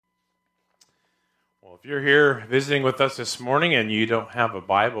Well, if you're here visiting with us this morning and you don't have a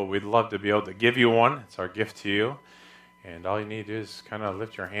Bible, we'd love to be able to give you one. It's our gift to you. And all you need to do is kind of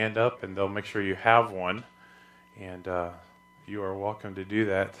lift your hand up, and they'll make sure you have one. And you are welcome to do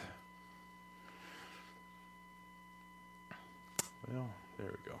that. Well, there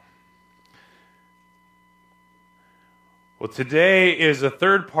we go. Well, today is the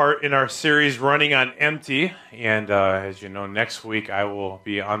third part in our series, Running on Empty. And as you know, next week I will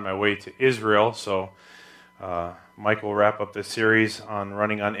be on my way to Israel. So Mike will wrap up the series on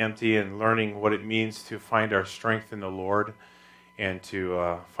Running on Empty and learning what it means to find our strength in the Lord and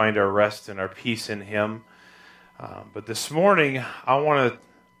to find our rest and our peace in Him. But this morning, I want to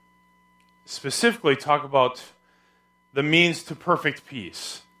specifically talk about the means to perfect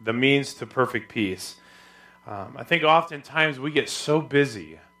peace. The means to perfect peace. I think oftentimes we get so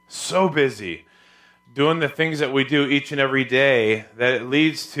busy doing the things that we do each and every day that it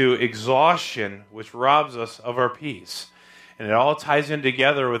leads to exhaustion, which robs us of our peace. And it all ties in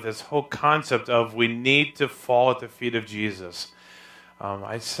together with this whole concept of we need to fall at the feet of Jesus.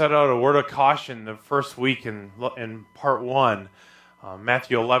 I set out a word of caution the first week in part 1,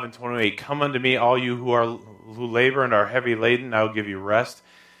 Matthew 11:28. Come unto me, all you who labor and are heavy laden, I will give you rest.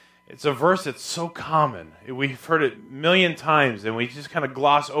 It's a verse that's so common. We've heard it a million times, and we just kind of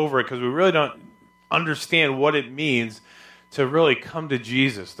gloss over it because we really don't understand what it means to really come to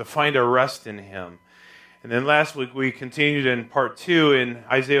Jesus, to find our rest in Him. And then last week we continued in part 2 in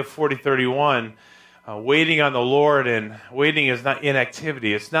Isaiah 40:31, waiting on the Lord, and waiting is not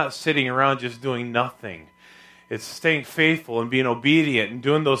inactivity. It's not sitting around just doing nothing. It's staying faithful and being obedient and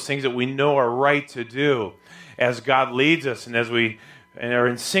doing those things that we know are right to do as God leads us and as we are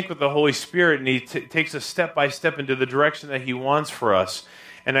in sync with the Holy Spirit, and He takes us step by step into the direction that He wants for us.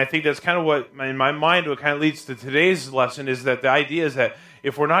 And I think that's kind of what, in my mind, what kind of leads to today's lesson is that the idea is that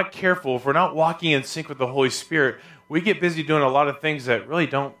if we're not careful, if we're not walking in sync with the Holy Spirit, we get busy doing a lot of things that really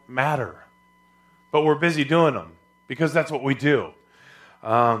don't matter. But we're busy doing them because that's what we do.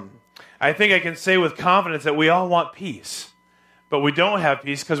 I think I can say with confidence that we all want peace. But we don't have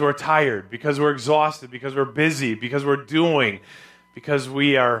peace because we're tired, because we're exhausted, because we're busy, because we're doing, because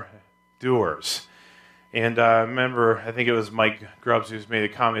we are doers. And I remember, I think it was Mike Grubbs who's made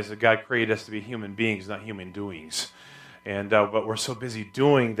a comment that God created us to be human beings, not human doings. And but we're so busy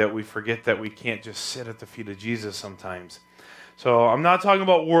doing that we forget that we can't just sit at the feet of Jesus sometimes. So I'm not talking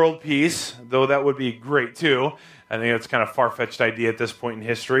about world peace, though that would be great too. I think it's kind of a far-fetched idea at this point in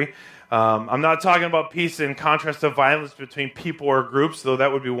history. I'm not talking about peace in contrast to violence between people or groups, though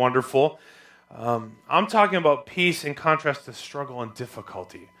that would be wonderful. I'm talking about peace in contrast to struggle and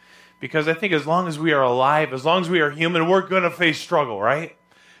difficulty. Because I think as long as we are alive, as long as we are human, we're going to face struggle, right?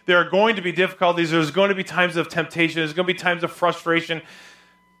 There are going to be difficulties. There's going to be times of temptation. There's going to be times of frustration.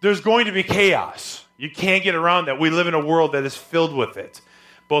 There's going to be chaos. You can't get around that. We live in a world that is filled with it.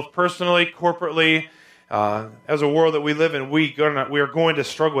 Both personally, corporately, as a world that we live in, we are going to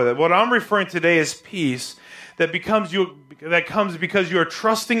struggle with it. What I'm referring to today is peace that comes because you are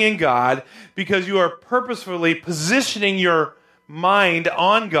trusting in God, because you are purposefully positioning your mind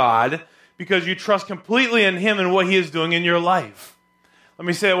on God, because you trust completely in Him and what He is doing in your life. Let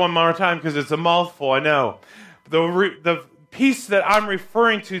me say it one more time because it's a mouthful, I know. The peace that I'm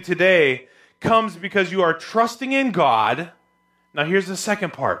referring to today comes because you are trusting in God. Now here's the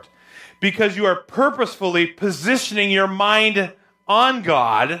second part. Because you are purposefully positioning your mind on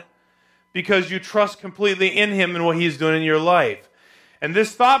God, because you trust completely in Him and what He is doing in your life. And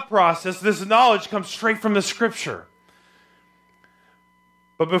this thought process, this knowledge comes straight from the Scripture.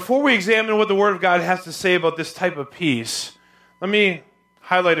 But before we examine what the Word of God has to say about this type of peace, let me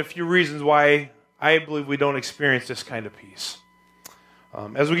highlight a few reasons why I believe we don't experience this kind of peace.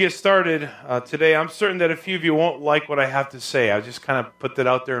 As we get started today, I'm certain that a few of you won't like what I have to say. I just kind of put that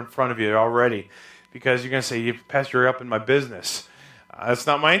out there in front of you already, because you're going to say, Pastor, you're up in my business. That's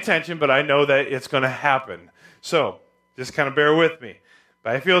not my intention, but I know that it's going to happen. So just kind of bear with me.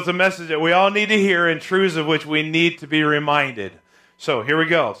 But I feel it's a message that we all need to hear, and truths of which we need to be reminded. So here we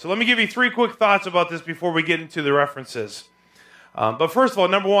go. So let me give you 3 quick thoughts about this before we get into the references. But first of all,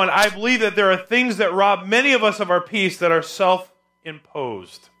 number 1, I believe that there are things that rob many of us of our peace that are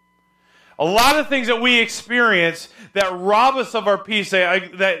self-imposed. A lot of things that we experience that rob us of our peace,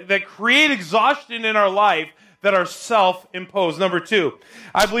 that create exhaustion in our life, that are self-imposed. Number 2,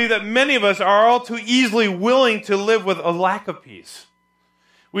 I believe that many of us are all too easily willing to live with a lack of peace.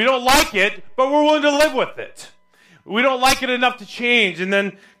 We don't like it, but we're willing to live with it. We don't like it enough to change. And then,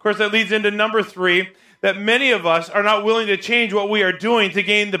 of course, that leads into number 3, that many of us are not willing to change what we are doing to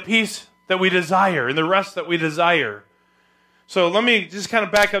gain the peace that we desire and the rest that we desire. So let me just kind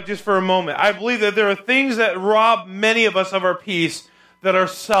of back up just for a moment. I believe that there are things that rob many of us of our peace that are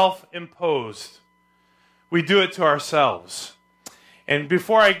self-imposed. We do it to ourselves. And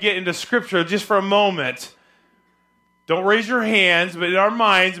before I get into Scripture, just for a moment, don't raise your hands, but in our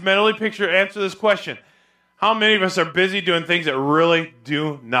minds, mentally answer this question. How many of us are busy doing things that really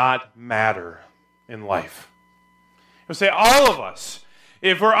do not matter in life? I'll say all of us.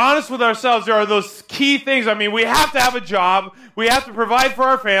 If we're honest with ourselves, there are those key things. I mean, we have to have a job. We have to provide for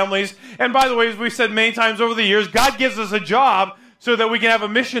our families. And by the way, as we've said many times over the years, God gives us a job so that we can have a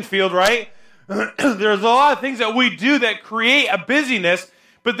mission field, right? There's a lot of things that we do that create a busyness,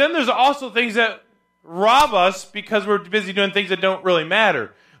 but then there's also things that rob us because we're busy doing things that don't really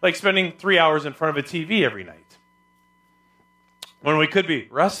matter, like spending 3 hours in front of a TV every night, when we could be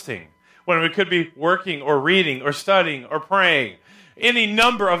resting, when we could be working or reading or studying or praying, any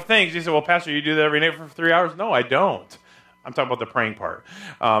number of things. You say, well, Pastor, you do that every night for 3 hours? No, I don't. I'm talking about the praying part.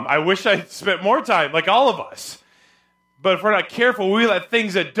 I wish I spent more time, like all of us. But if we're not careful, we let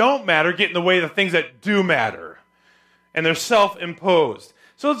things that don't matter get in the way of the things that do matter. And they're self-imposed.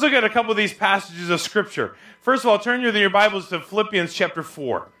 So let's look at a couple of these passages of Scripture. First of all, turn your Bibles to Philippians chapter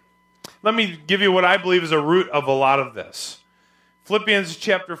 4. Let me give you what I believe is a root of a lot of this. Philippians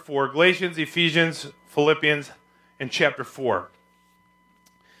chapter 4, Galatians, Ephesians, Philippians, and chapter 4.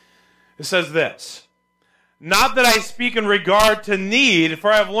 It says this, not that I speak in regard to need,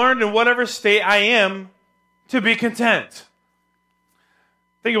 for I have learned in whatever state I am to be content.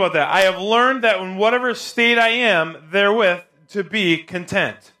 Think about that. I have learned that in whatever state I am, therewith to be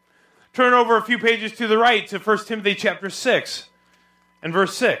content. Turn over a few pages to the right to 1 Timothy chapter 6 and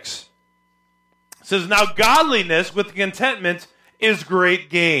verse 6. It says, now godliness with contentment is great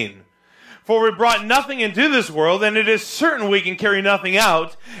gain. For we brought nothing into this world, and it is certain we can carry nothing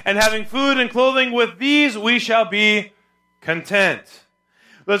out. And having food and clothing, with these we shall be content.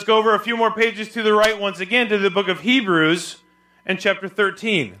 Let's go over a few more pages to the right once again to the book of Hebrews and chapter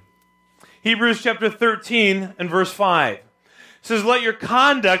 13. Hebrews chapter 13 and verse 5. It says, let your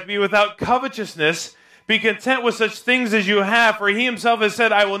conduct be without covetousness. Be content with such things as you have, for he himself has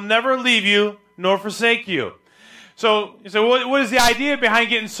said, I will never leave you nor forsake you. So what is the idea behind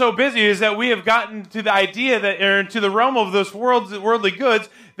getting so busy is that we have gotten to the idea that, or into the realm of those worldly goods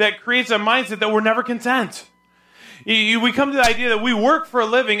that creates a mindset that we're never content. We come to the idea that we work for a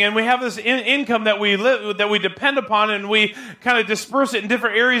living and we have this income that we depend upon, and we kind of disperse it in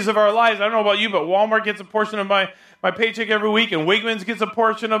different areas of our lives. I don't know about you, but Walmart gets a portion of my paycheck every week, and Wegmans gets a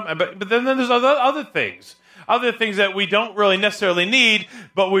portion of. But then there's other things that we don't really necessarily need,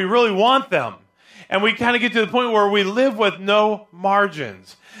 but we really want them. And we kind of get to the point where we live with no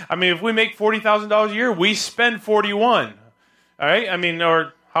margins. I mean, if we make $40,000 a year, we spend 41. All right? I mean,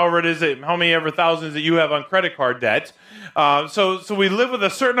 or however it is, how many ever thousands that you have on credit card debt. So we live with a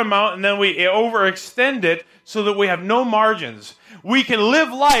certain amount, and then we overextend it so that we have no margins. We can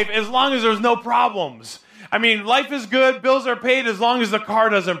live life as long as there's no problems. I mean, life is good, bills are paid as long as the car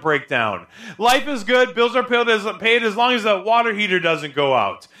doesn't break down. Life is good, bills are paid as long as the water heater doesn't go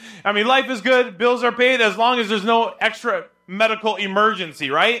out. I mean, life is good, bills are paid as long as there's no extra medical emergency,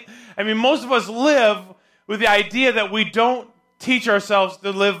 right? I mean, most of us live with the idea that we don't teach ourselves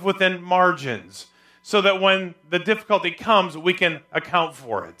to live within margins so that when the difficulty comes, we can account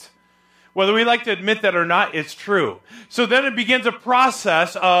for it. Whether we like to admit that or not, it's true. So then it begins a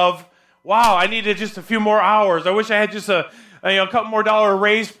process of, wow, I needed just a few more hours. I wish I had just a couple more dollar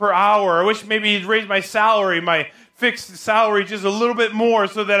raise per hour. I wish maybe he'd raise my salary, my fixed salary, just a little bit more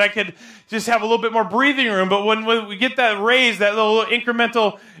so that I could just have a little bit more breathing room. But when we get that raise, that little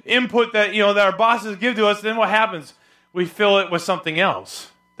incremental input that that our bosses give to us, then what happens? We fill it with something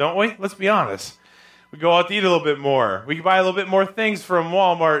else, don't we? Let's be honest. We go out to eat a little bit more. We buy a little bit more things from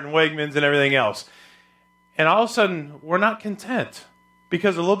Walmart and Wegmans and everything else. And all of a sudden, we're not content.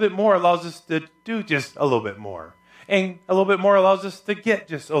 Because a little bit more allows us to do just a little bit more. And a little bit more allows us to get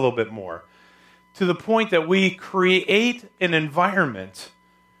just a little bit more. To the point that we create an environment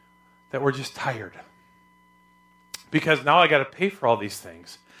that we're just tired. Because now I got to pay for all these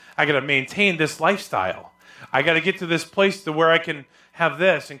things. I got to maintain this lifestyle. I got to get to this place to where I can have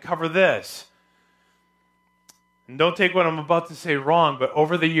this and cover this. And don't take what I'm about to say wrong, but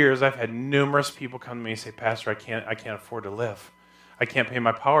over the years I've had numerous people come to me and say, Pastor, I can't afford to live. I can't pay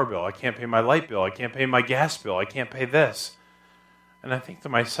my power bill. I can't pay my light bill. I can't pay my gas bill. I can't pay this. And I think to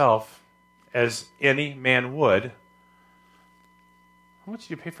myself, as any man would, how much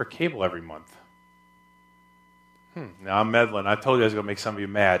do you pay for cable every month? Now I'm meddling. I told you I was going to make some of you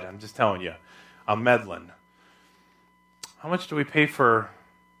mad. I'm just telling you. I'm meddling. How much do we pay for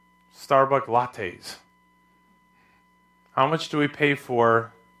Starbucks lattes? How much do we pay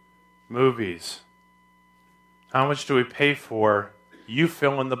for movies? How much do we pay for you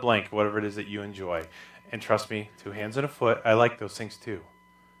fill in the blank, whatever it is that you enjoy? And trust me, 2 hands and a foot, I like those things too.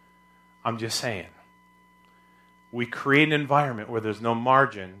 I'm just saying. We create an environment where there's no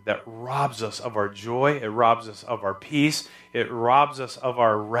margin that robs us of our joy, it robs us of our peace, it robs us of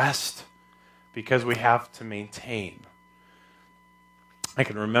our rest because we have to maintain. I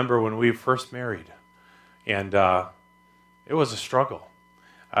can remember when we first married, and it was a struggle.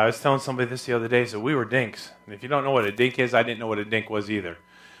 I was telling somebody this the other day, so we were dinks. And if you don't know what a dink is, I didn't know what a dink was either.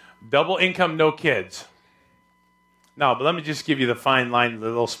 Double income, no kids. No, but let me just give you the fine line, the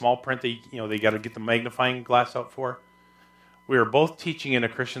little small print that they got to get the magnifying glass out for. We were both teaching in a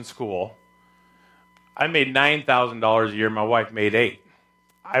Christian school. I made $9,000 a year. My wife made $8,000.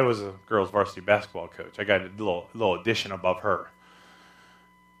 I was a girls' varsity basketball coach. I got a little addition above her.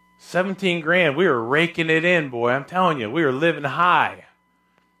 17 grand. We were raking it in, boy. I'm telling you, we were living high.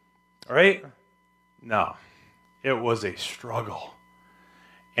 All right? No, it was a struggle.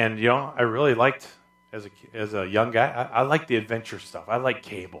 And I really liked. As a young guy, I like the adventure stuff. I like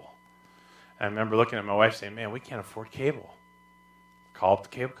cable. And I remember looking at my wife saying, man, we can't afford cable. Call up the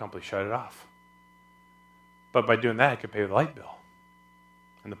cable company, shut it off. But by doing that, I could pay the light bill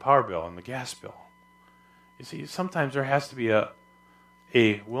and the power bill and the gas bill. You see, sometimes there has to be a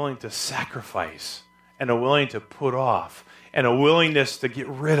willing to sacrifice and a willing to put off and a willingness to get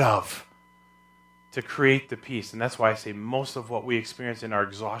rid of to create the peace. And that's why I say most of what we experience in our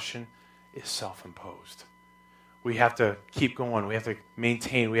exhaustion is self-imposed. We have to keep going. We have to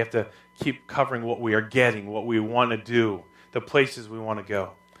maintain. We have to keep covering what we are getting, what we want to do, the places we want to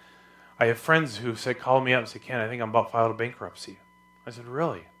go. I have friends who call me up and say, Ken, I think I'm about to file a bankruptcy. I said,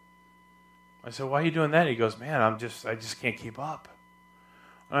 really? I said, why are you doing that? He goes, man, I just can't keep up.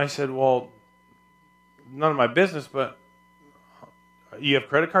 And I said, well, none of my business, but you have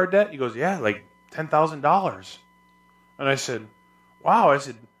credit card debt? He goes, yeah, like $10,000. And I said, wow. I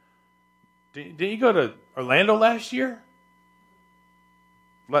said, didn't you go to Orlando last year?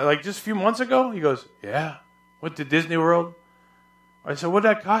 Like just a few months ago? He goes, yeah. Went to Disney World. I said, what did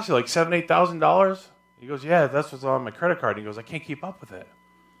that cost you? Like $7,000, $8,000? He goes, yeah, that's what's on my credit card. He goes, I can't keep up with it.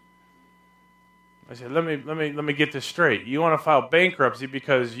 I said, let me get this straight. You want to file bankruptcy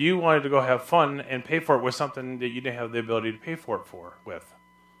because you wanted to go have fun and pay for it with something that you didn't have the ability to pay for it with.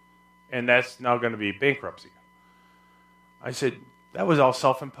 And that's now going to be bankruptcy. I said, that was all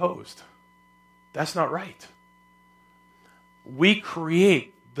self-imposed. That's not right. We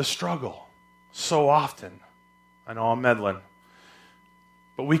create the struggle so often. I know I'm meddling.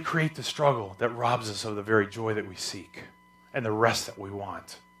 But we create the struggle that robs us of the very joy that we seek and the rest that we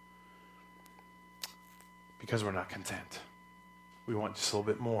want. Because we're not content. We want just a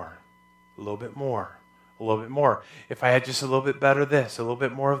little bit more, a little bit more, a little bit more. If I had just a little bit better this, a little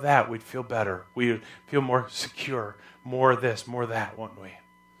bit more of that, we'd feel better. We'd feel more secure, more of this, more of that, wouldn't we?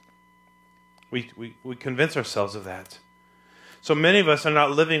 We convince ourselves of that. So many of us are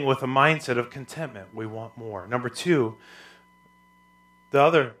not living with a mindset of contentment. We want more. Number two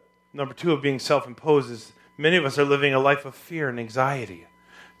of being self-imposed is many of us are living a life of fear and anxiety.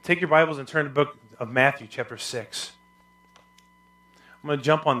 Take your Bibles and turn to the book of Matthew, chapter 6. I'm going to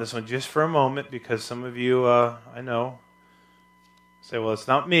jump on this one just for a moment because some of you, I know, say, well, it's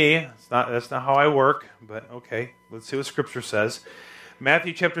not me. That's not how I work. But okay, let's see what Scripture says.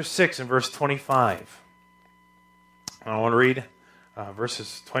 Matthew chapter 6 and verse 25. I want to read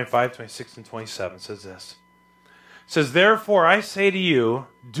verses 25, 26, and 27. It says this. It says, therefore I say to you,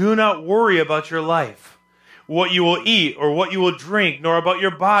 do not worry about your life, what you will eat or what you will drink, nor about your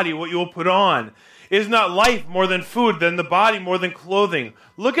body, what you will put on. Is not life more than food, than the body more than clothing?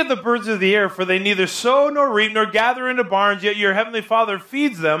 Look at the birds of the air, for they neither sow nor reap nor gather into barns, yet your heavenly Father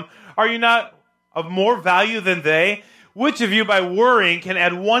feeds them. Are you not of more value than they? Which of you by worrying can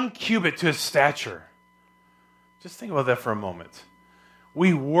add 1 cubit to his stature? Just think about that for a moment.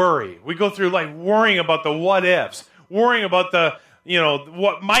 We worry. We go through life worrying about the what ifs, worrying about the,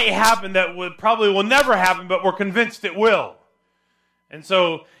 what might happen that probably will never happen, but we're convinced it will. And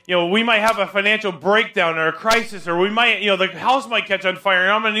so, we might have a financial breakdown or a crisis, or we might, the house might catch on fire,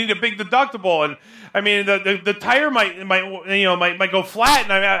 and I'm going to need a big deductible, and I mean, the tire might go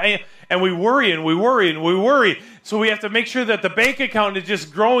flat, and we worry and we worry and we worry. So we have to make sure that the bank account is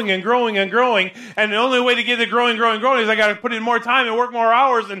just growing and growing and growing, and the only way to get it growing is I got to put in more time and work more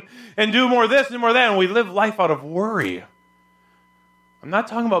hours and do more this and more that, and we live life out of worry. I'm not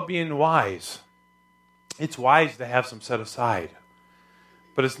talking about being wise. It's wise to have some set aside.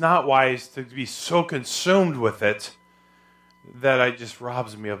 But it's not wise to be so consumed with it that it just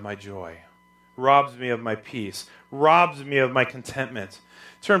robs me of my joy, robs me of my peace, robs me of my contentment.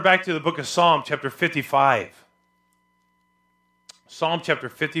 Turn back to the book of Psalm, chapter 55. Psalm chapter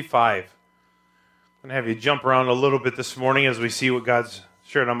 55. I'm going to have you jump around a little bit this morning as we see what God's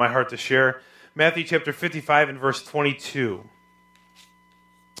shared on my heart to share. Matthew chapter 55 and verse 22.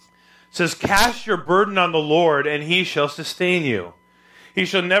 It says, "Cast your burden on the Lord, and he shall sustain you. He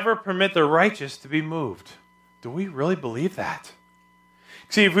shall never permit the righteous to be moved." Do we really believe that?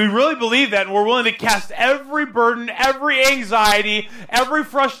 See, if we really believe that and we're willing to cast every burden, every anxiety, every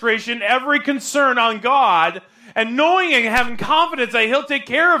frustration, every concern on God, and knowing and having confidence that he'll take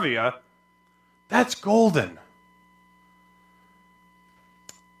care of you, that's golden.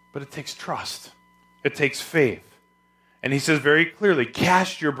 But it takes trust. It takes faith. And he says very clearly,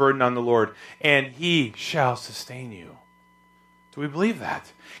 cast your burden on the Lord, and he shall sustain you. Do we believe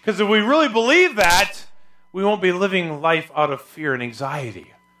that? Because if we really believe that, we won't be living life out of fear and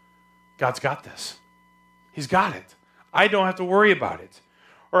anxiety. God's got this. He's got it. I don't have to worry about it.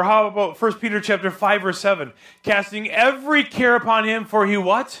 Or how about 1 Peter chapter 5, verse 7? Casting every care upon him, for he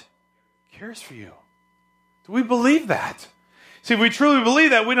what? Cares for you. Do we believe that? See, if we truly believe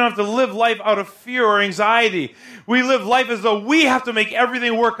that, we don't have to live life out of fear or anxiety. We live life as though we have to make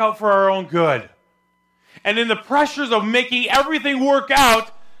everything work out for our own good. And in the pressures of making everything work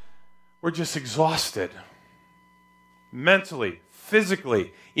out, we're just exhausted. Mentally,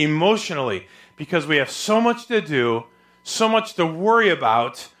 physically, emotionally, because we have so much to do, so much to worry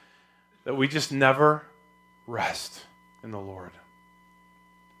about, that we just never rest in the Lord.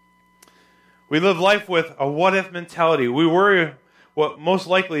 We live life with a what-if mentality. We worry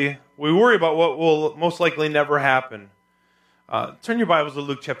about what will most likely never happen. Turn your Bibles to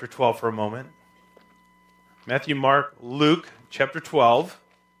Luke chapter 12 for a moment. Matthew, Mark, Luke chapter 12.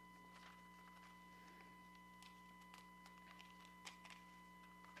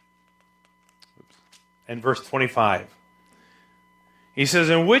 And verse 25. He says,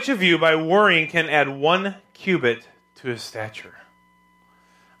 "And which of you by worrying can add 1 cubit to his stature?"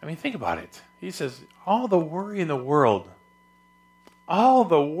 I mean, think about it. He says, all the worry in the world. All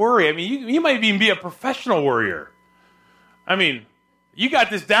the worry. I mean, you might even be a professional worrier. I mean, you got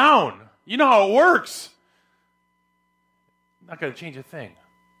this down. You know how it works. Not going to change a thing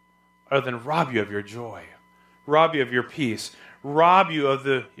other than rob you of your joy, rob you of your peace, rob you of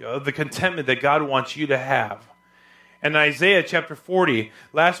the contentment that God wants you to have. And Isaiah chapter 40,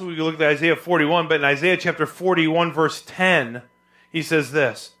 last week we looked at Isaiah 41, but in Isaiah chapter 41, verse 10, he says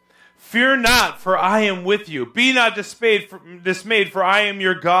this, "Fear not, for I am with you. Be not dismayed, for I am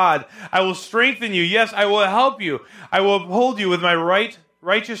your God. I will strengthen you. Yes, I will help you. I will uphold you with my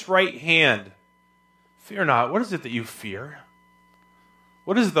righteous right hand." Fear not. What is it that you fear?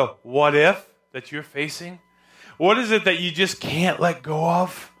 What is the what if that you're facing? What is it that you just can't let go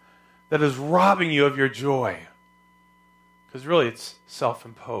of that is robbing you of your joy? Because really it's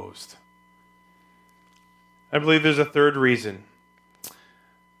self-imposed. I believe there's a third reason.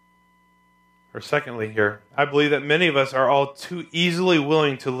 Or secondly here, I believe that many of us are all too easily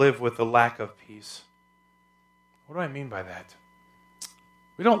willing to live with the lack of peace. What do I mean by that?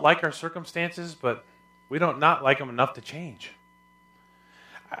 We don't like our circumstances, but we don't not like them enough to change.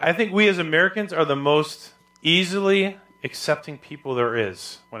 I think we as Americans are the most easily accepting people there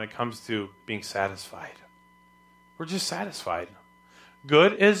is when it comes to being satisfied. We're just satisfied.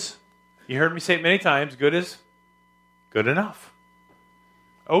 Good is, you heard me say it many times, good is good enough.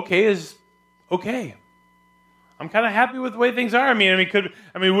 Okay is okay. I'm kind of happy with the way things are. I mean,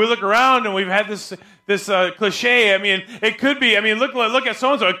 we look around and we've had this cliche. I mean, it could be. I mean, look at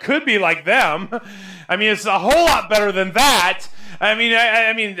so and so. It could be like them. I mean, it's a whole lot better than that. I mean,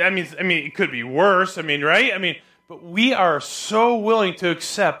 it could be worse. I mean, right? I mean, but we are so willing to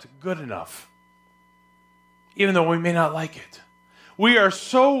accept good enough, even though we may not like it. We are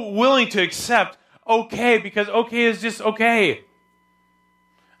so willing to accept okay because okay is just okay.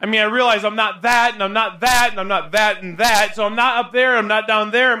 I mean, I realize I'm not that, and I'm not that, and I'm not that and that, so I'm not up there, I'm not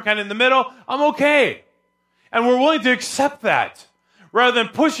down there, I'm kind of in the middle. I'm okay. And we're willing to accept that, rather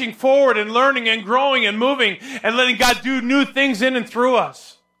than pushing forward and learning and growing and moving and letting God do new things in and through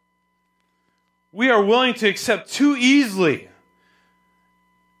us. We are willing to accept too easily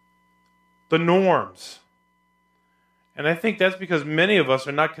the norms. And I think that's because many of us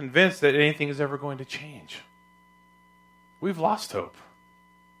are not convinced that anything is ever going to change. We've lost hope.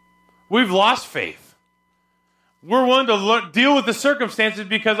 We've lost faith. We're willing to deal with the circumstances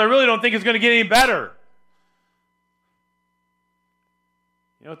because I really don't think it's going to get any better.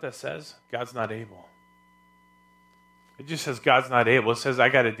 You know what that says? God's not able. It just says God's not able. It says I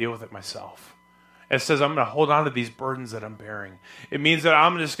got to deal with it myself. It says I'm going to hold on to these burdens that I'm bearing. It means that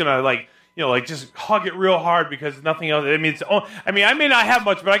I'm just going to like just hug it real hard because nothing else. I mean, I may not have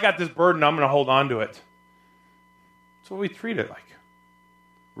much, but I got this burden. I'm going to hold on to it. That's what we treat it like.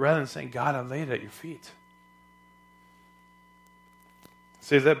 Rather than saying, God, I lay it at your feet.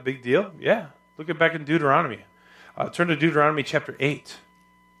 Say, is that a big deal? Yeah. Look at back in Deuteronomy. Turn to Deuteronomy chapter 8.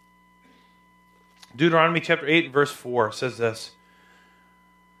 Deuteronomy chapter 8 and verse 4 says this.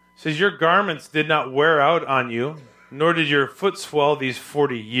 It says, your garments did not wear out on you, nor did your foot swell these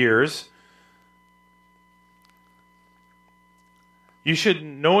 40 years. You should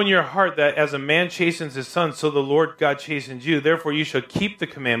know in your heart that as a man chastens his son, so the Lord God chastens you. Therefore you shall keep the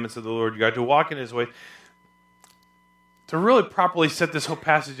commandments of the Lord God, to walk in his way. To really properly set this whole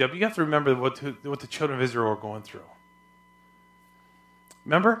passage up, you have to remember what the children of Israel were going through.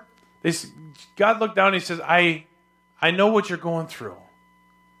 Remember? God looked down and he says, I know what you're going through.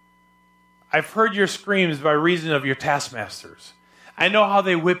 I've heard your screams by reason of your taskmasters. I know how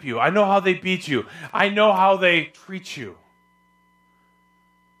they whip you. I know how they beat you. I know how they treat you.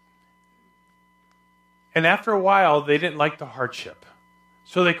 And after a while, they didn't like the hardship.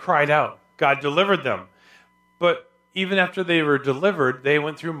 So they cried out. God delivered them. But even after they were delivered, they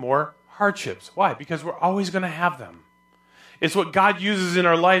went through more hardships. Why? Because we're always going to have them. It's what God uses in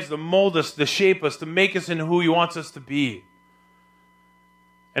our lives to mold us, to shape us, to make us into who he wants us to be.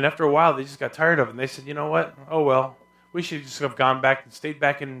 And after a while, they just got tired of it. And they said, you know what? Oh, well, we should just have gone back and stayed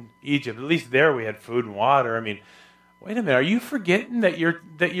back in Egypt. At least there we had food and water. I mean, wait a minute. Are you forgetting that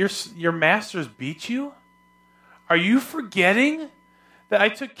your masters beat you? Are you forgetting that I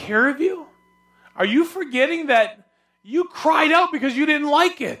took care of you? Are you forgetting that you cried out because you didn't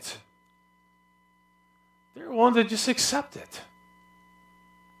like it? They're willing to just accept it.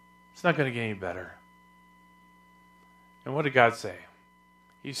 It's not going to get any better. And what did God say?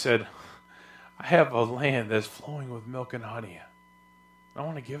 He said, I have a land that's flowing with milk and honey. I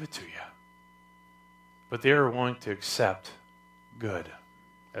want to give it to you. But they are willing to accept good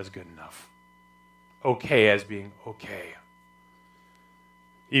as good enough. Okay as being okay.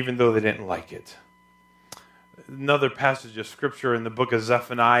 Even though they didn't like it. Another passage of scripture in the book of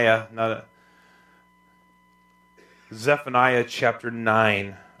Zephaniah, Zephaniah chapter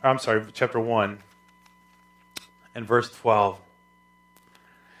 1 and verse 12.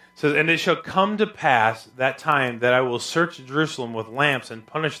 It says, and it shall come to pass that time that I will search Jerusalem with lamps and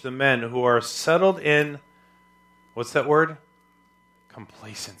punish the men who are settled in, what's that word?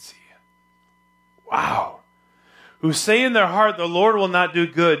 Complacency. Wow. Who say in their heart, the Lord will not do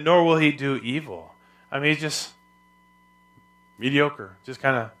good, nor will he do evil. I mean, he's just mediocre, just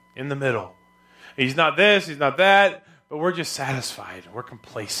kind of in the middle. He's not this, he's not that, but we're just satisfied. We're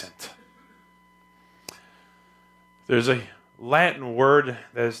complacent. There's a Latin word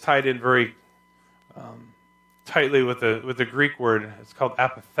that is tied in very tightly with the Greek word. It's called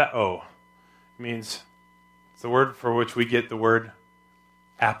apatheo. It means it's the word for which we get the word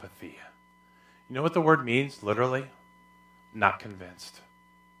apathy. You know what the word means, literally? Not convinced.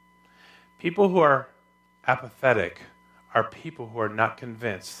 People who are apathetic are people who are not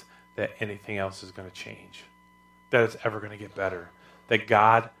convinced that anything else is going to change, that it's ever going to get better, that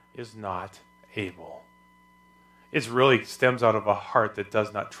God is not able. It really stems out of a heart that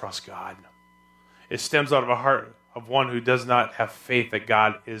does not trust God. It stems out of a heart of one who does not have faith that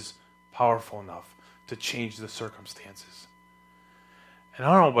God is powerful enough to change the circumstances. And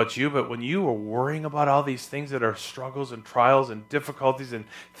I don't know about you, but when you are worrying about all these things that are struggles and trials and difficulties and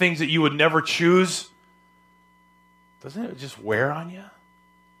things that you would never choose, doesn't it just wear on you?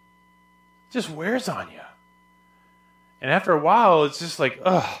 It just wears on you. And after a while, it's just like,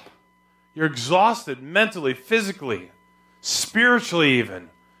 ugh, you're exhausted mentally, physically, spiritually even,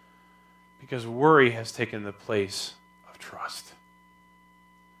 because worry has taken the place of trust.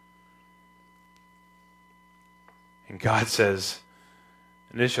 And God says,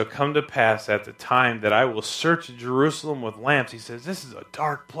 and it shall come to pass at the time that I will search Jerusalem with lamps. He says, this is a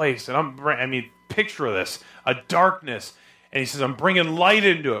dark place. And picture this, a darkness. And he says, I'm bringing light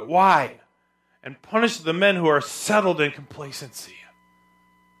into it. Why? And punish the men who are settled in complacency.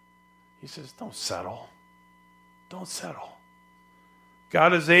 He says, don't settle. Don't settle.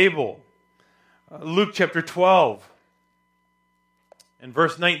 God is able. Luke chapter 12 and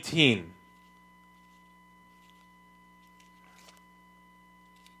verse 19.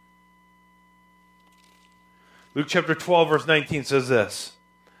 Luke chapter 12, verse 19 says this.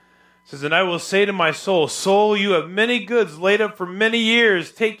 It says, and I will say to my soul, soul, you have many goods laid up for many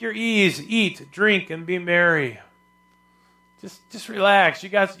years. Take your ease, eat, drink, and be merry. Just relax. You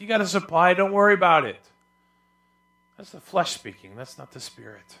got a supply. Don't worry about it. That's the flesh speaking. That's not the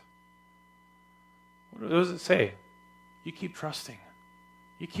spirit. What does it say? You keep trusting.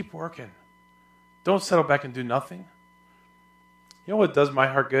 You keep working. Don't settle back and do nothing. You know what does my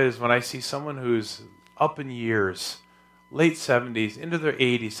heart good is when I see someone who's up in years, late 70s, into their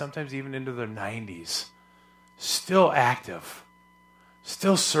 80s, sometimes even into their 90s, still active,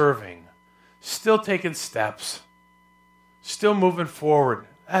 still serving, still taking steps, still moving forward.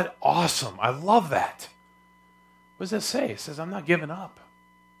 That's awesome. I love that. What does that say? It says, I'm not giving up.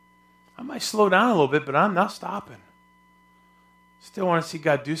 I might slow down a little bit, but I'm not stopping. Still want to see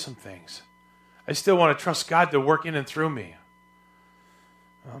God do some things. I still want to trust God to work in and through me.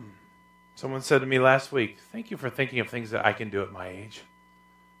 Someone said to me last week, thank you for thinking of things that I can do at my age.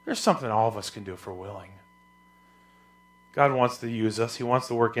 There's something all of us can do if we're willing. God wants to use us. He wants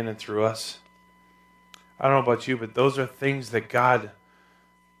to work in and through us. I don't know about you, but those are things that God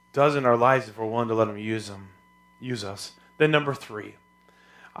does in our lives if we're willing to let him use us. Then number 3,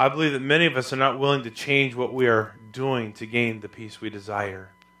 I believe that many of us are not willing to change what we are doing to gain the peace we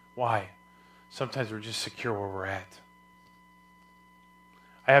desire. Why? Sometimes we're just secure where we're at.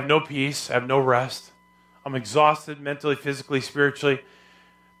 I have no peace. I have no rest. I'm exhausted mentally, physically, spiritually,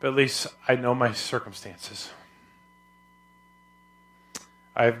 but at least I know my circumstances.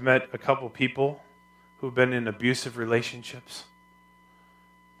 I've met a couple people who've been in abusive relationships,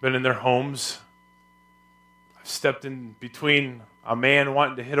 been in their homes. I've stepped in between a man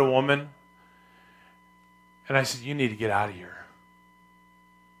wanting to hit a woman, and I said, you need to get out of here.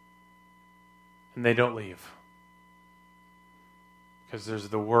 And they don't leave. Because there's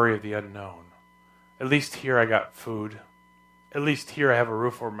the worry of the unknown. At least here I got food. At least here I have a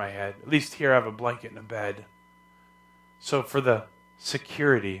roof over my head. At least here I have a blanket and a bed. So for the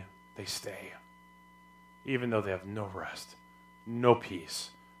security, they stay. Even though they have no rest, no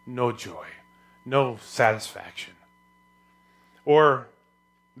peace, no joy, no satisfaction. Or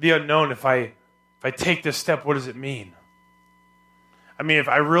the unknown, if I take this step, what does it mean? I mean, if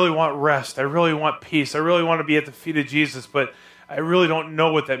I really want rest, I really want peace, I really want to be at the feet of Jesus, but I really don't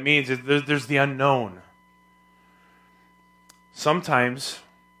know what that means. There's the unknown. Sometimes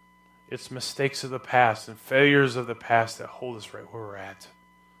it's mistakes of the past and failures of the past that hold us right where we're at,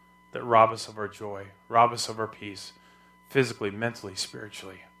 that rob us of our joy, rob us of our peace, physically, mentally,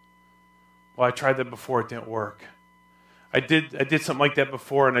 spiritually. Well, I tried that before, it didn't work. I did something like that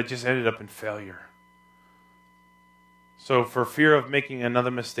before, and I just ended up in failure. So for fear of making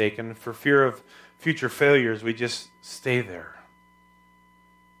another mistake and for fear of future failures, we just stay there,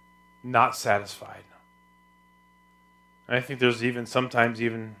 not satisfied. And I think there's sometimes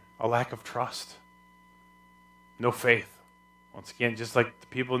a lack of trust, no faith. Once again, just like the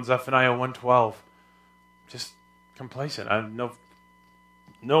people in Zephaniah 1:12, just complacent. I have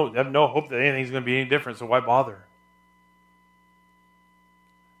no hope that anything's going to be any different, so why bother?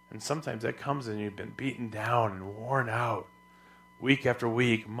 And sometimes that comes and you've been beaten down and worn out week after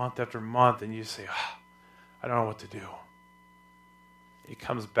week, month after month, and you say, I don't know what to do. It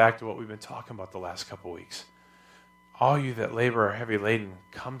comes back to what we've been talking about the last couple weeks. All you that labor are heavy laden,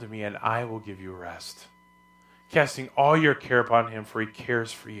 come to me and I will give you rest. Casting all your care upon him, for he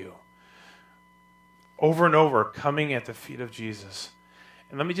cares for you. Over and over, coming at the feet of Jesus.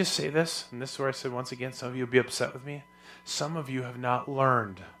 And let me just say this, and this is where I said once again, some of you will be upset with me. Some of you have not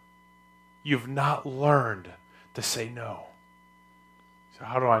learned. You've not learned to say no. So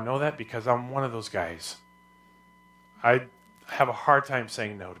how do I know that? Because I'm one of those guys. I have a hard time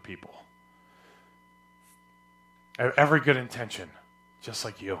saying no to people. I have every good intention, just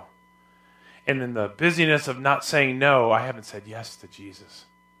like you. And in the busyness of not saying no, I haven't said yes to Jesus.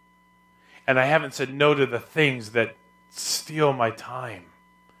 And I haven't said no to the things that steal my time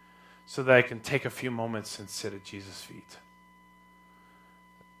so that I can take a few moments and sit at Jesus' feet.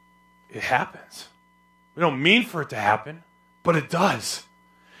 It happens. We don't mean for it to happen, but it does.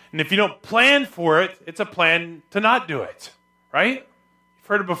 And if you don't plan for it, it's a plan to not do it, right? You've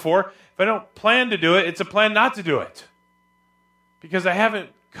heard it before. If I don't plan to do it, it's a plan not to do it. Because I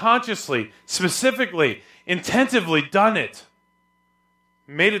haven't consciously, specifically, intentively done it.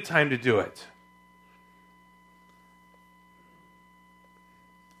 Made it time to do it.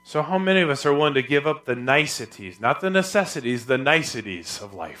 So how many of us are willing to give up the niceties, not the necessities, the niceties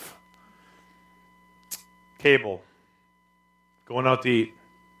of life? Cable, going out to eat,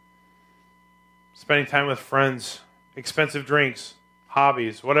 spending time with friends, expensive drinks,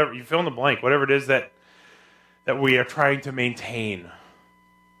 hobbies, whatever, you fill in the blank, whatever it is that we are trying to maintain.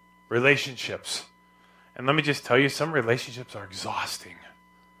 Relationships. And let me just tell you, some relationships are exhausting.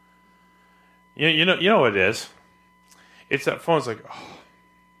 You know what it is? It's that phone. It's like, oh,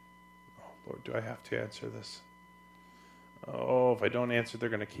 Lord, do I have to answer this? Oh, if I don't answer, they're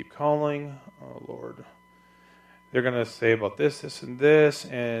going to keep calling. Oh, Lord. they're going to say about this, this, and this,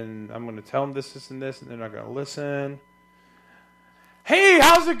 and I'm going to tell them this, and this, and they're not going to listen. Hey,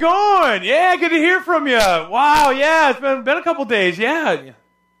 how's it going? Yeah, good to hear from you. Wow, yeah, it's been a couple days. Yeah.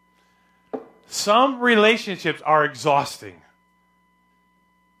 Some relationships are exhausting.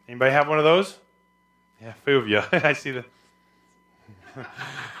 Anybody have one of those? Yeah, a few of you. I see that.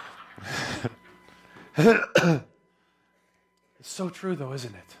 It's so true, though,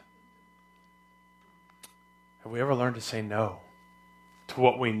 isn't it? Have we ever learned to say no to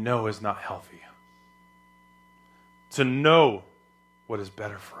what we know is not healthy? To know what is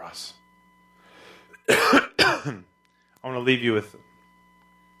better for us. I want to leave you with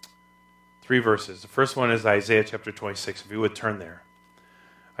 3 verses. The first one is Isaiah chapter 26. If you would turn there.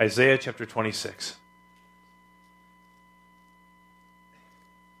 Isaiah chapter 26.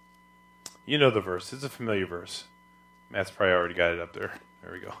 You know the verse. It's a familiar verse. Matt's probably already got it up there.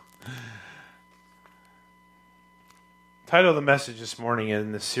 There we go. Title of the message this morning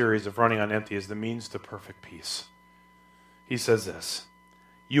in this series of Running on Empty is The Means to Perfect Peace. He says this: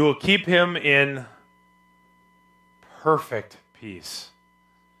 you will keep him in perfect peace,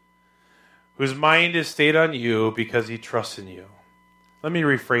 whose mind is stayed on you because he trusts in you. Let me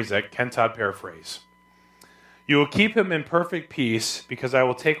rephrase that. Ken Todd paraphrase. You will keep him in perfect peace because I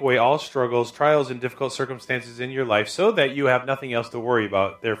will take away all struggles, trials, and difficult circumstances in your life so that you have nothing else to worry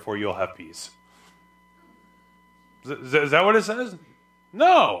about. Therefore, you'll have peace. Is that what it says?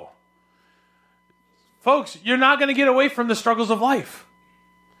 No. Folks, you're not going to get away from the struggles of life.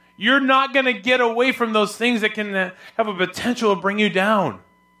 You're not going to get away from those things that can have a potential to bring you down.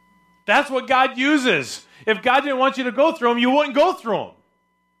 That's what God uses. If God didn't want you to go through them, you wouldn't go through them.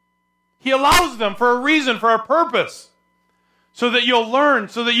 He allows them for a reason, for a purpose, so that you'll learn,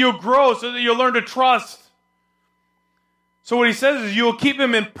 so that you'll grow, so that you'll learn to trust. So what he says is you will keep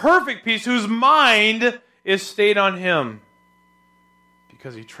him in perfect peace whose mind is stayed on him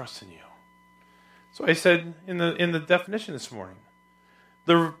because he trusts in you. So I said in the definition this morning,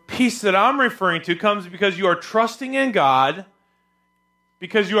 the peace that I'm referring to comes because you are trusting in God,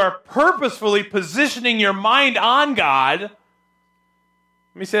 because you are purposefully positioning your mind on God.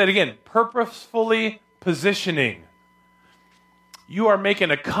 Let me say that again. Purposefully positioning. You are making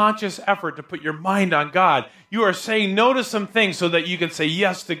a conscious effort to put your mind on God. You are saying no to some things so that you can say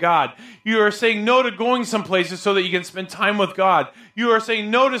yes to God. You are saying no to going some places so that you can spend time with God. You are saying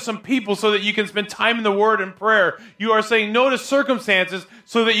no to some people so that you can spend time in the Word and prayer. You are saying no to circumstances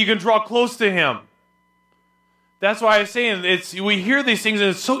so that you can draw close to Him. That's why I'm saying we hear these things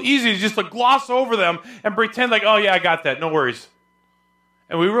and it's so easy just to gloss over them and pretend like, oh yeah, I got that, no worries.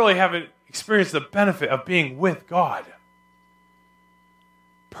 And we really haven't experienced the benefit of being with God.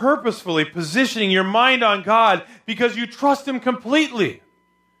 Purposefully positioning your mind on God because you trust Him completely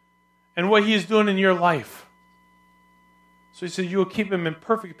and what He is doing in your life. So He said, you will keep him in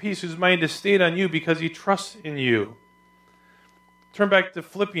perfect peace whose mind is stayed on you because he trusts in you. Turn back to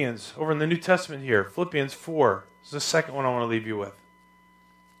Philippians over in the New Testament here. Philippians 4. This is the second one I want to leave you with.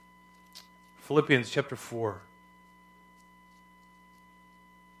 Philippians chapter 4.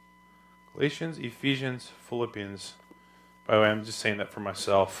 Galatians, Ephesians, Philippians. By the way, I'm just saying that for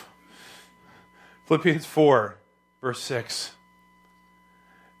myself. Philippians 4, verse 6.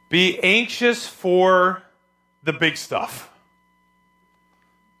 Be anxious for the big stuff.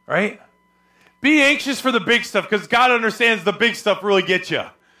 Right? Be anxious for the big stuff because God understands the big stuff really gets you.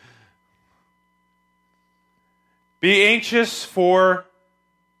 Be anxious for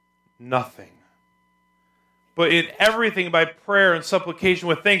nothing. But in everything by prayer and supplication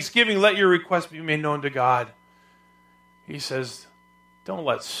with thanksgiving, let your requests be made known to God. He says, don't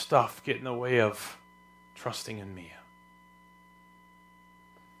let stuff get in the way of trusting in me.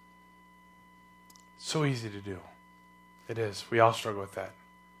 It's so easy to do. It is. We all struggle with that.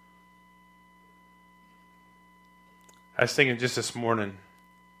 I was thinking just this morning,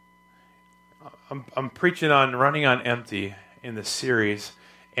 I'm preaching on running on empty in this series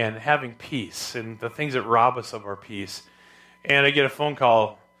and having peace and the things that rob us of our peace. And I get a phone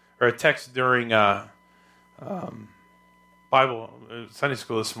call or a text during Bible Sunday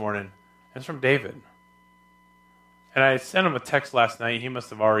school this morning. And it's from David. And I sent him a text last night. He must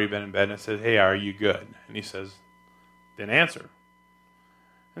have already been in bed. And I said, hey, are you good? And he says, didn't answer.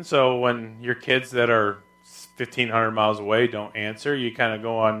 And so when your kids that are 1,500 miles away don't answer, you kind of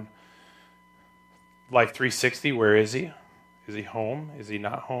go on Life 360. Where is he? Is he home? Is he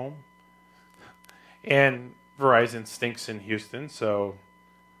not home? And Verizon stinks in Houston, so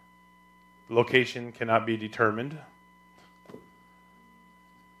location cannot be determined.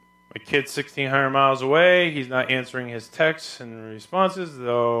 My kid's 1,600 miles away. He's not answering his texts and responses,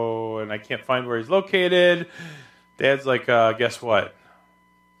 though, and I can't find where he's located. Dad's like, guess what?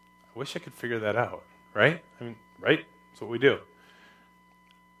 I wish I could figure that out, right? I mean, right? That's what we do.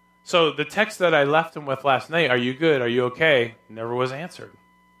 So the text that I left him with last night, are you good? Are you okay? Never was answered.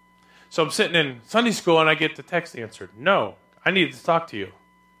 So I'm sitting in Sunday school and I get the text answered. No, I need to talk to you.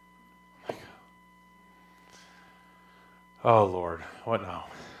 I'm like, oh, Lord, what now?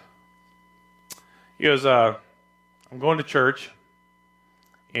 He goes, I'm going to church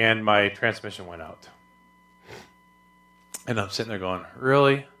and my transmission went out. And I'm sitting there going,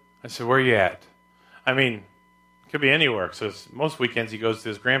 really? I said, where are you at? I mean, it could be anywhere. So most weekends he goes to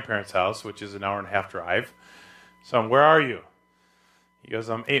his grandparents' house, which is an 1.5-hour drive. So where are you? He goes,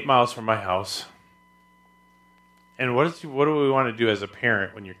 I'm 8 miles from my house. And what do we want to do as a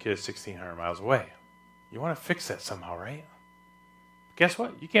parent when your kid is 1,600 miles away? You want to fix that somehow, right? Guess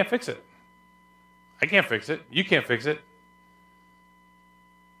what? You can't fix it. I can't fix it. You can't fix it.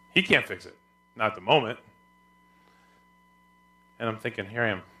 He can't fix it. Not at the moment. And I'm thinking, here I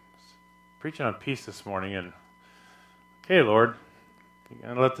am, preaching on peace this morning, and, okay, Lord, you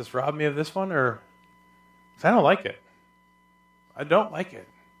going to let this rob me of this one? Or, because I don't like it. I don't like it.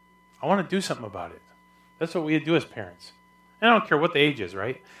 I want to do something about it. That's what we do as parents. And I don't care what the age is,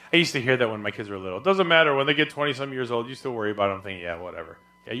 right? I used to hear that when my kids were little. It doesn't matter. When they get 20-some years old, you still worry about them. I'm thinking, yeah, whatever.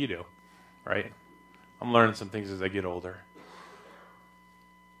 Yeah, you do, right? I'm learning some things as I get older.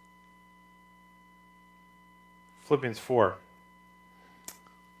 Philippians 4.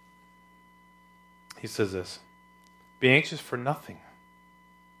 He says this, be anxious for nothing,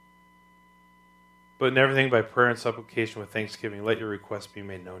 but in everything by prayer and supplication with thanksgiving, let your requests be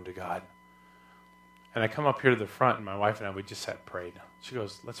made known to God. And I come up here to the front, and my wife and I, we just sat and prayed. She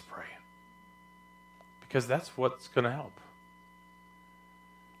goes, let's pray. Because that's what's going to help.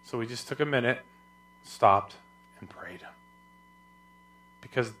 So we just took a minute, stopped, and prayed.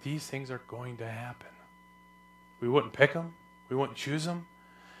 Because these things are going to happen. We wouldn't pick them. We wouldn't choose them.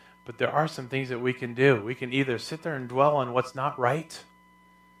 But there are some things that we can do. We can either sit there and dwell on what's not right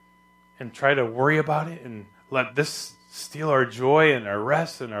and try to worry about it and let this steal our joy and our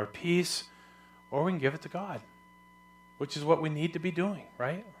rest and our peace, or we can give it to God, which is what we need to be doing,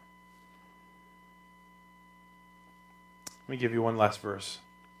 right? Let me give you one last verse.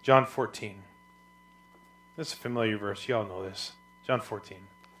 John 14. This is a familiar verse. You all know this. John 14.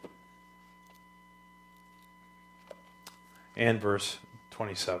 And verse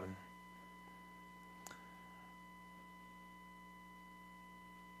 27.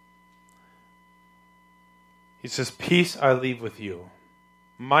 He says, peace I leave with you.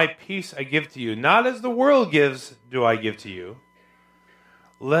 My peace I give to you. Not as the world gives do I give to you.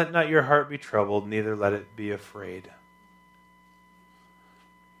 Let not your heart be troubled, neither let it be afraid.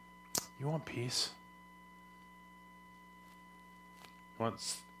 You want peace? You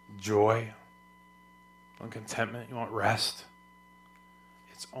want joy? You want contentment? You want rest?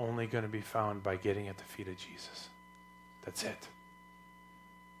 It's only going to be found by getting at the feet of Jesus. That's it.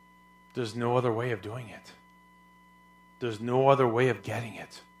 There's no other way of doing it. There's no other way of getting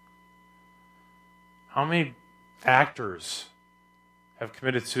it. How many actors have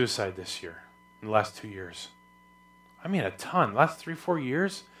committed suicide this year, in the last 2 years? I mean, a ton. Last 3-4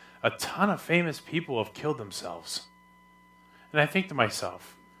 years, a ton of famous people have killed themselves. And I think to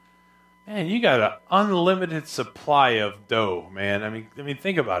myself, man, you got an unlimited supply of dough, man. I mean,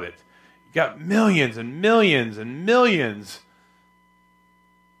 think about it. You got millions and millions and millions.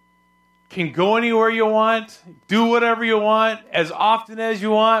 Can go anywhere you want, do whatever you want, as often as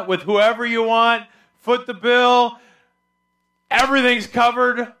you want, with whoever you want, foot the bill. Everything's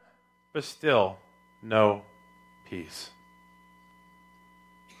covered, but still no peace.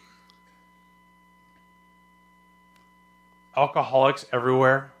 Alcoholics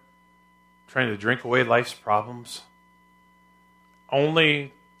everywhere, trying to drink away life's problems,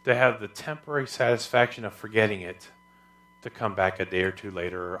 only to have the temporary satisfaction of forgetting it to come back a day or two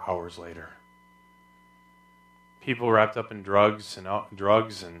later or hours later. People wrapped up in drugs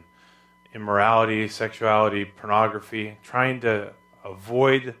and immorality, sexuality, pornography, trying to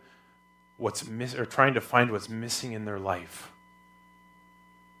avoid or trying to find what's missing in their life.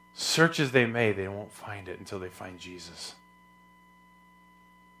 Search as they may, they won't find it until they find Jesus.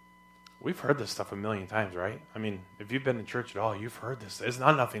 We've heard this stuff a million times, right? I mean, if you've been in church at all, you've heard this. It's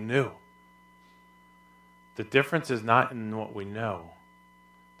not nothing new. The difference is not in what we know.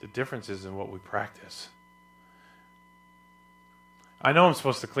 The difference is in what we practice. I know I'm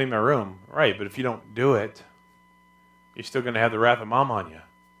supposed to clean my room, right, but if you don't do it, you're still going to have the wrath of mom on you.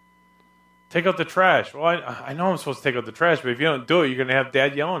 Take out the trash. Well, I know I'm supposed to take out the trash, but if you don't do it, you're going to have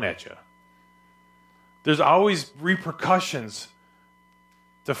dad yelling at you. There's always repercussions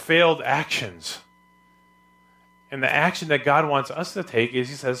to failed actions. And the action that God wants us to take is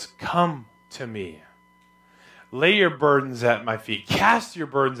he says, come to me. Lay your burdens at my feet. Cast your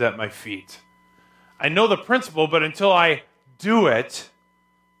burdens at my feet. I know the principle, but until I do it,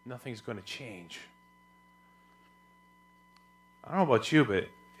 nothing's going to change. I don't know about you, but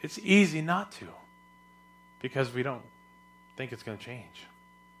it's easy not to because we don't think it's going to change.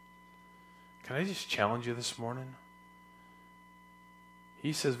 Can I just challenge you this morning?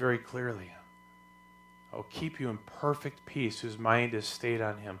 He says very clearly, I'll keep you in perfect peace whose mind is stayed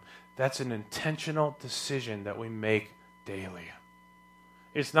on him. That's an intentional decision that we make daily.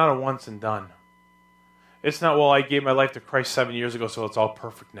 It's not a once and done. It's not, well, I gave my life to Christ 7 years ago, so it's all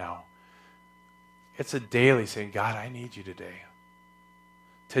perfect now. It's a daily saying, God, I need you today.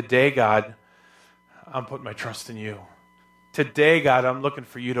 Today, God, I'm putting my trust in you. Today, God, I'm looking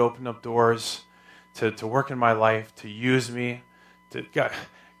for you to open up doors, to work in my life, to use me. God,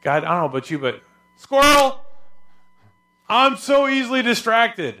 I don't know about you, but squirrel, I'm so easily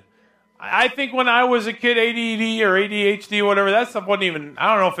distracted. I think when I was a kid, ADD or ADHD, whatever, that stuff wasn't even,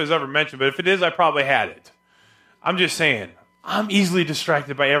 I don't know if it was ever mentioned, but if it is, I probably had it. I'm just saying, I'm easily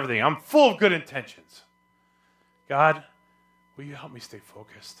distracted by everything. I'm full of good intentions. God, will you help me stay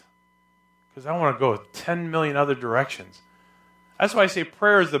focused? Because I want to go 10 million other directions. That's why I say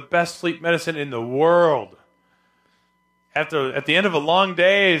prayer is the best sleep medicine in the world. At the end of a long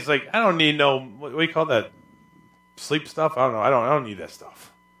day, it's like, I don't need what do you call that? Sleep stuff? I don't know. I don't need that stuff.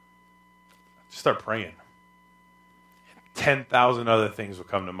 Just start praying. 10,000 other things will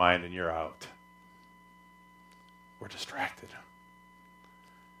come to mind and you're out. We're distracted.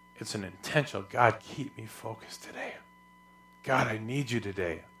 It's an intentional, God, keep me focused today. God, I need you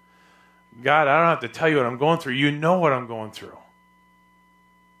today. God, I don't have to tell you what I'm going through. You know what I'm going through.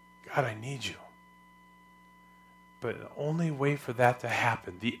 God, I need you. But the only way for that to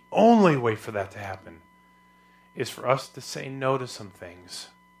happen, is for us to say no to some things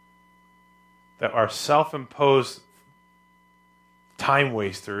that are self-imposed time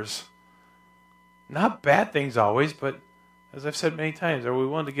wasters. Not bad things always, but as I've said many times, are we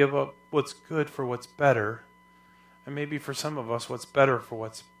willing to give up what's good for what's better? And maybe for some of us, what's better for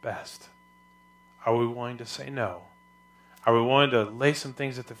what's best? Are we willing to say no? Are we willing to lay some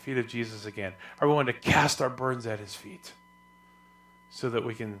things at the feet of Jesus again? Are we willing to cast our burdens at his feet so that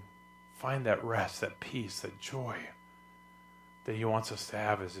we can find that rest, that peace, that joy that he wants us to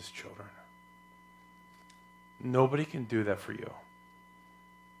have as his children? Nobody can do that for you.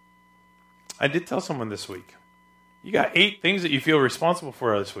 I did tell someone this week, you got 8 things that you feel responsible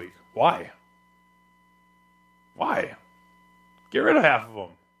for this week. Why? Why? Get rid of half of them.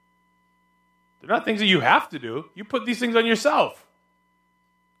 They're not things that you have to do. You put these things on yourself.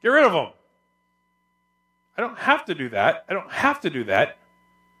 Get rid of them. I don't have to do that.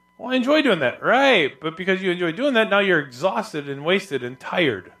 Well, I enjoy doing that. Right, but because you enjoy doing that, now you're exhausted and wasted and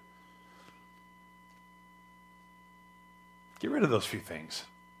tired. Get rid of those few things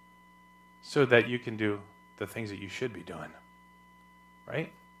so that you can do the things that you should be doing.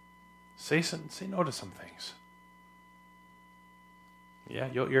 Right? Say no to some things. Yeah,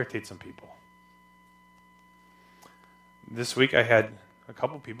 you'll irritate some people. This week I had a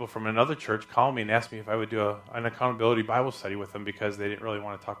couple people from another church call me and ask me if I would do an accountability Bible study with them because they didn't really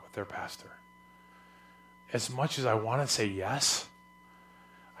want to talk with their pastor. As much as I want to say yes,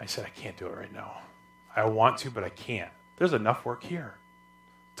 I said I can't do it right now. I want to, but I can't. There's enough work here.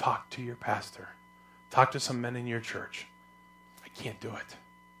 Talk to your pastor. Talk to some men in your church. I can't do it.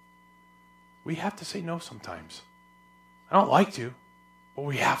 We have to say no sometimes. I don't like to, but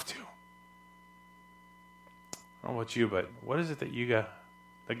we have to. I don't know about you, but what is it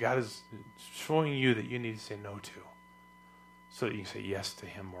that God is showing you that you need to say no to so that you can say yes to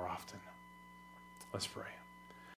him more often? Let's pray.